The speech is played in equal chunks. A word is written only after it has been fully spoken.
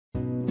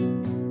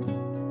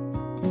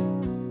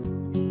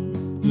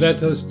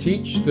Let us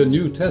teach the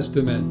New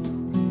Testament.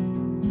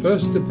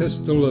 First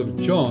Epistle of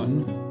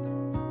John,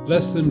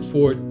 Lesson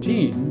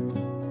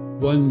 14,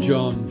 1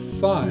 John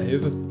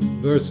 5,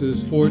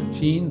 verses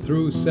 14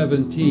 through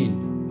 17.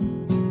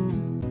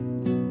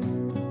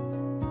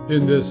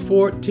 In this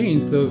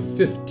 14th of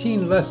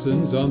 15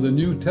 lessons on the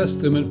New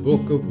Testament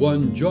book of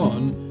 1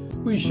 John,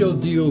 we shall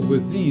deal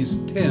with these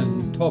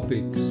 10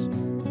 topics.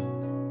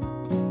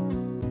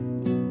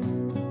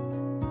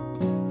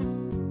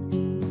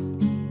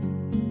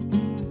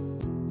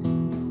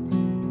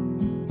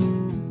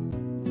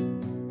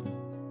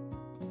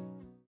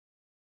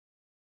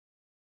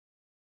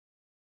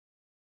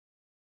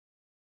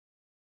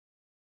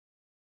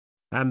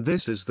 And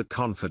this is the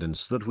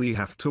confidence that we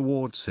have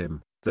towards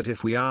him, that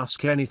if we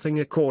ask anything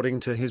according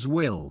to his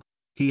will,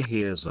 he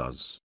hears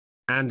us.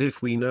 And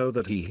if we know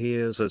that he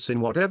hears us in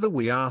whatever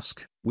we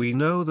ask, we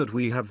know that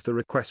we have the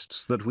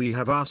requests that we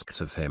have asked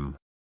of him.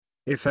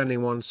 If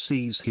anyone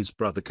sees his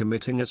brother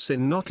committing a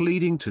sin not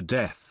leading to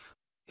death,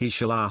 he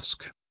shall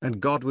ask,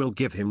 and God will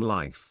give him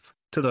life,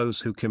 to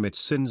those who commit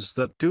sins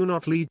that do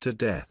not lead to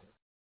death.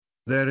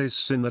 There is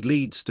sin that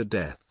leads to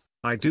death.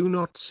 I do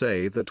not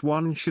say that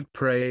one should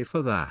pray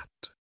for that.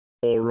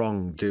 All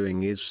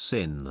wrongdoing is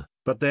sin,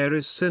 but there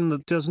is sin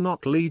that does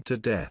not lead to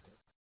death.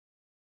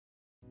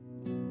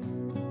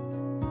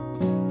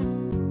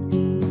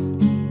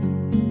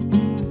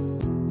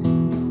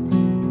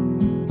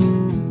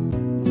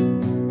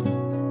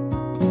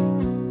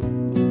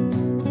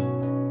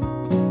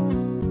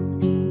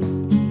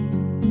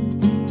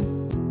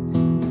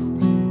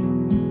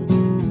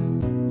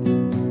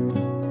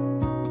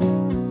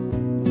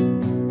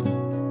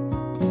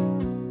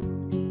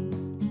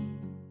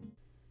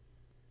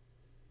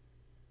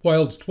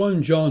 Whilst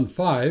 1 John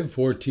 5,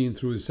 14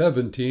 through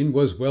 17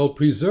 was well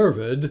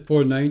preserved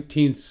for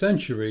 19th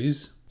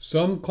centuries,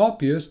 some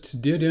copyists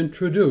did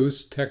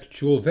introduce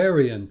textual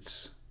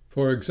variants.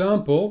 For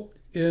example,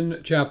 in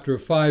chapter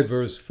 5,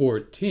 verse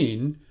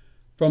 14,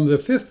 from the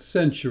 5th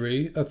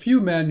century, a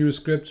few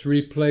manuscripts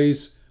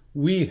replace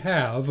 "we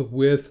have"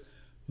 with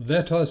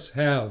 "let us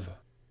have."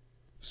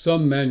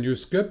 Some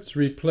manuscripts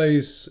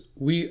replace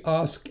 "we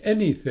ask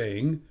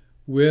anything"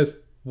 with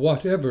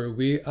 "whatever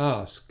we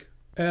ask."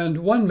 And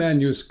one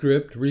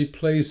manuscript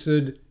replaced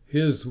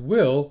 "his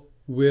will"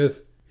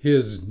 with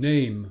 "his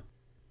name."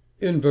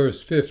 In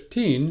verse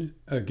 15,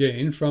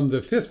 again from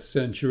the 5th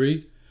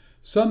century,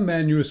 some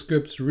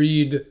manuscripts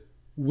read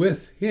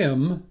 "with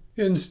him"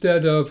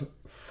 instead of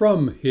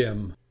 "from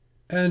him."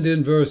 And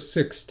in verse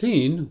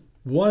 16,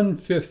 one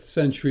 5th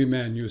century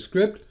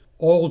manuscript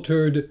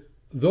altered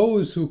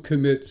 "those who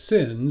commit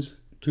sins"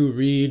 to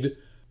read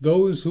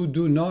 "those who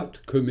do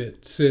not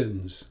commit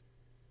sins."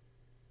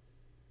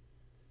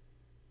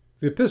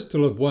 The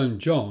Epistle of 1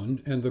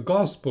 John and the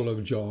Gospel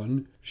of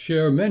John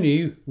share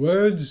many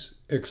words,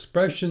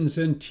 expressions,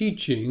 and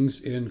teachings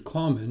in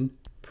common,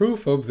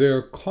 proof of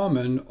their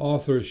common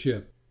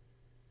authorship.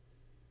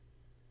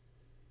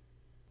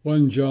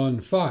 1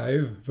 John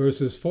 5,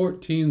 verses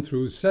 14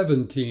 through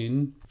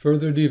 17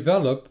 further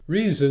develop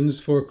reasons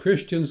for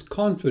Christians'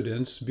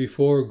 confidence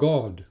before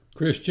God.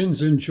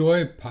 Christians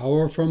enjoy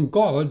power from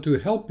God to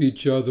help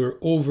each other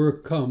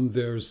overcome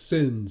their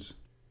sins.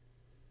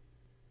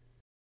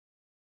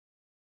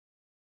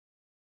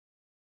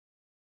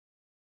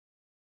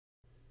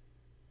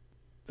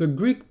 The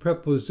Greek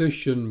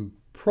preposition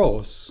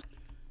pros,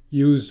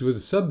 used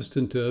with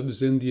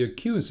substantives in the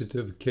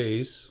accusative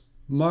case,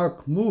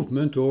 mark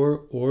movement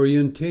or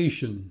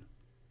orientation.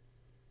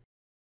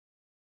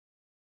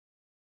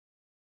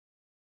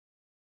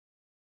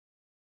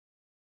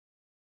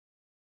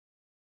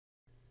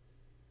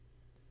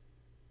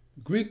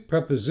 Greek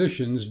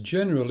prepositions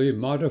generally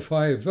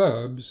modify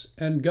verbs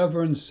and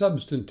govern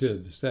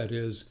substantives, that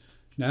is,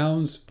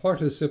 nouns,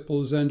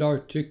 participles, and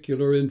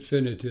articular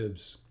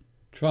infinitives.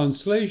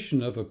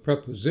 Translation of a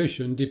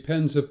preposition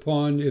depends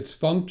upon its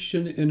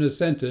function in a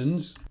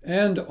sentence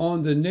and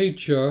on the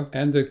nature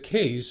and the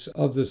case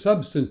of the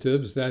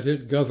substantives that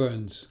it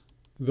governs.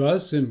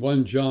 Thus, in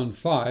 1 John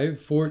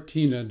 5,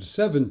 14 and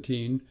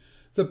 17,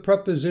 the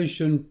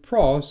preposition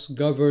pros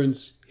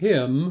governs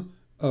him,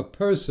 a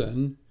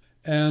person,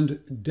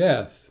 and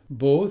death,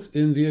 both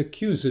in the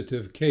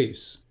accusative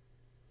case.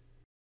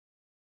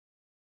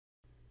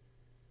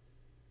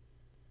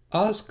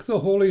 Ask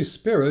the Holy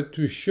Spirit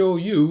to show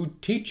you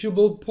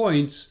teachable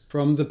points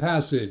from the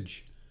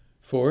passage.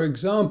 For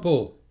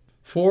example,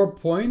 4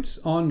 points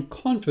on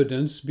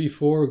confidence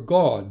before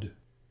God.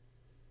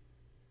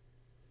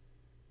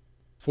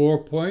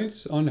 4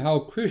 points on how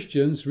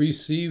Christians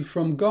receive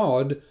from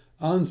God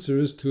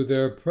answers to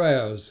their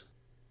prayers.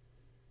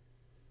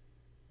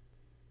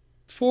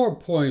 4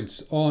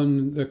 points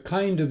on the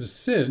kind of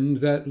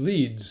sin that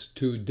leads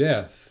to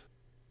death.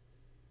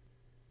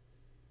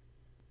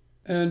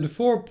 And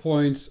 4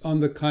 points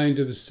on the kind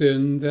of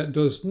sin that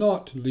does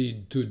not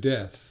lead to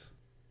death.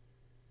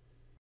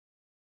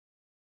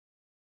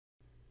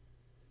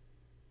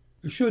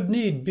 Should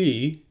need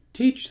be,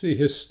 teach the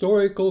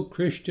historical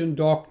Christian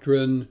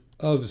doctrine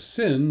of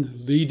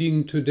sin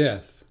leading to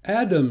death.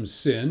 Adam's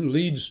sin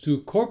leads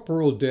to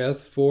corporal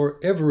death for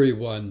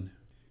everyone.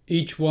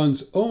 Each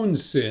one's own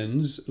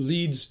sins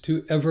leads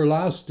to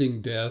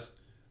everlasting death,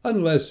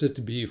 unless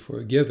it be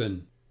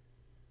forgiven.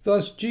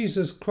 Thus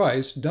Jesus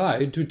Christ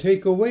died to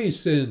take away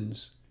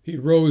sins. He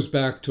rose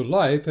back to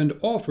life and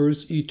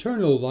offers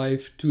eternal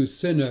life to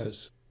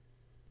sinners.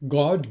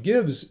 God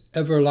gives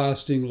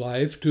everlasting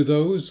life to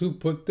those who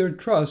put their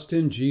trust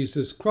in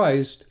Jesus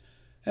Christ,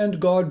 and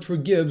God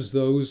forgives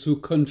those who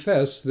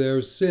confess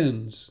their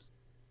sins.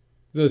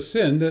 The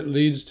sin that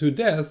leads to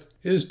death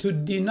is to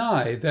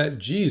deny that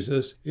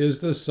Jesus is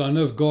the Son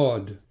of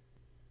God.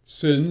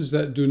 Sins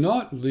that do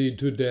not lead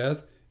to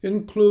death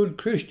include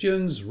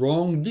Christians'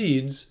 wrong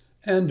deeds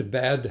and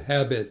bad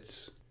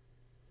habits.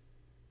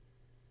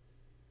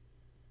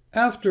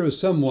 After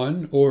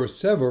someone or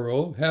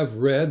several have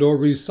read or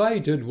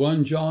recited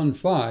 1 John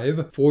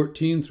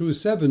 5:14 through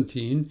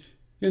 17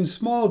 in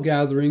small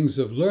gatherings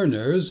of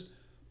learners,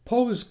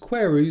 pose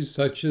queries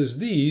such as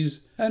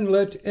these and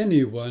let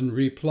anyone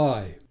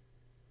reply.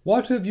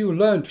 What have you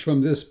learnt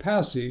from this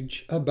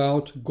passage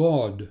about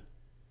God?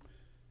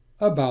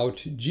 About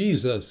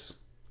Jesus?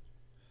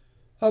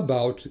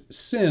 About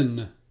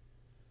sin?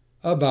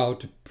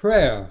 About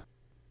prayer?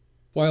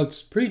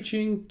 Whilst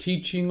preaching,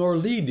 teaching, or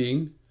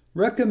leading,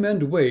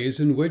 recommend ways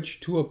in which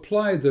to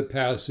apply the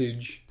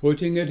passage,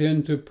 putting it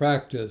into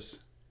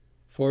practice.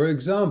 For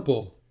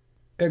example,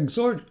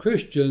 exhort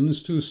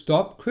Christians to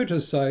stop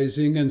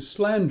criticizing and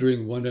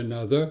slandering one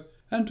another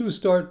and to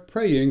start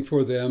praying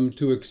for them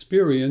to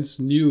experience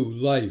new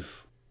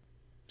life.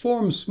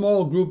 Form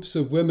small groups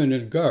of women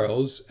and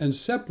girls and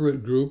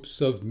separate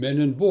groups of men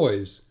and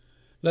boys.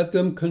 Let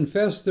them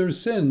confess their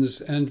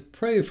sins and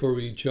pray for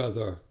each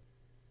other.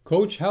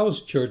 Coach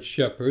house church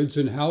shepherds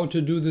in how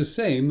to do the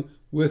same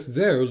with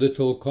their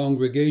little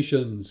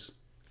congregations.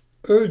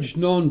 Urge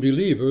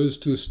non-believers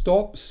to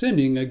stop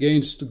sinning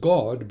against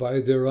God by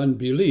their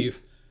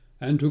unbelief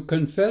and to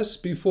confess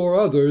before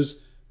others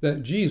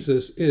that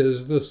Jesus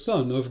is the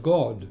Son of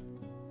God.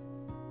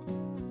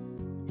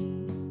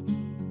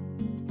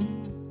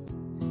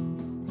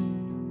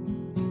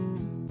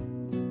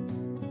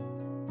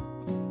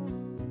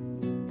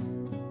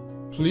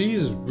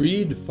 Please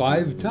read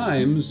 5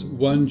 times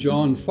 1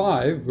 John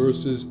 5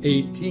 verses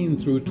 18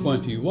 through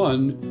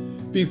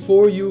 21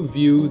 before you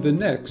view the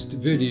next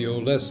video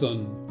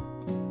lesson.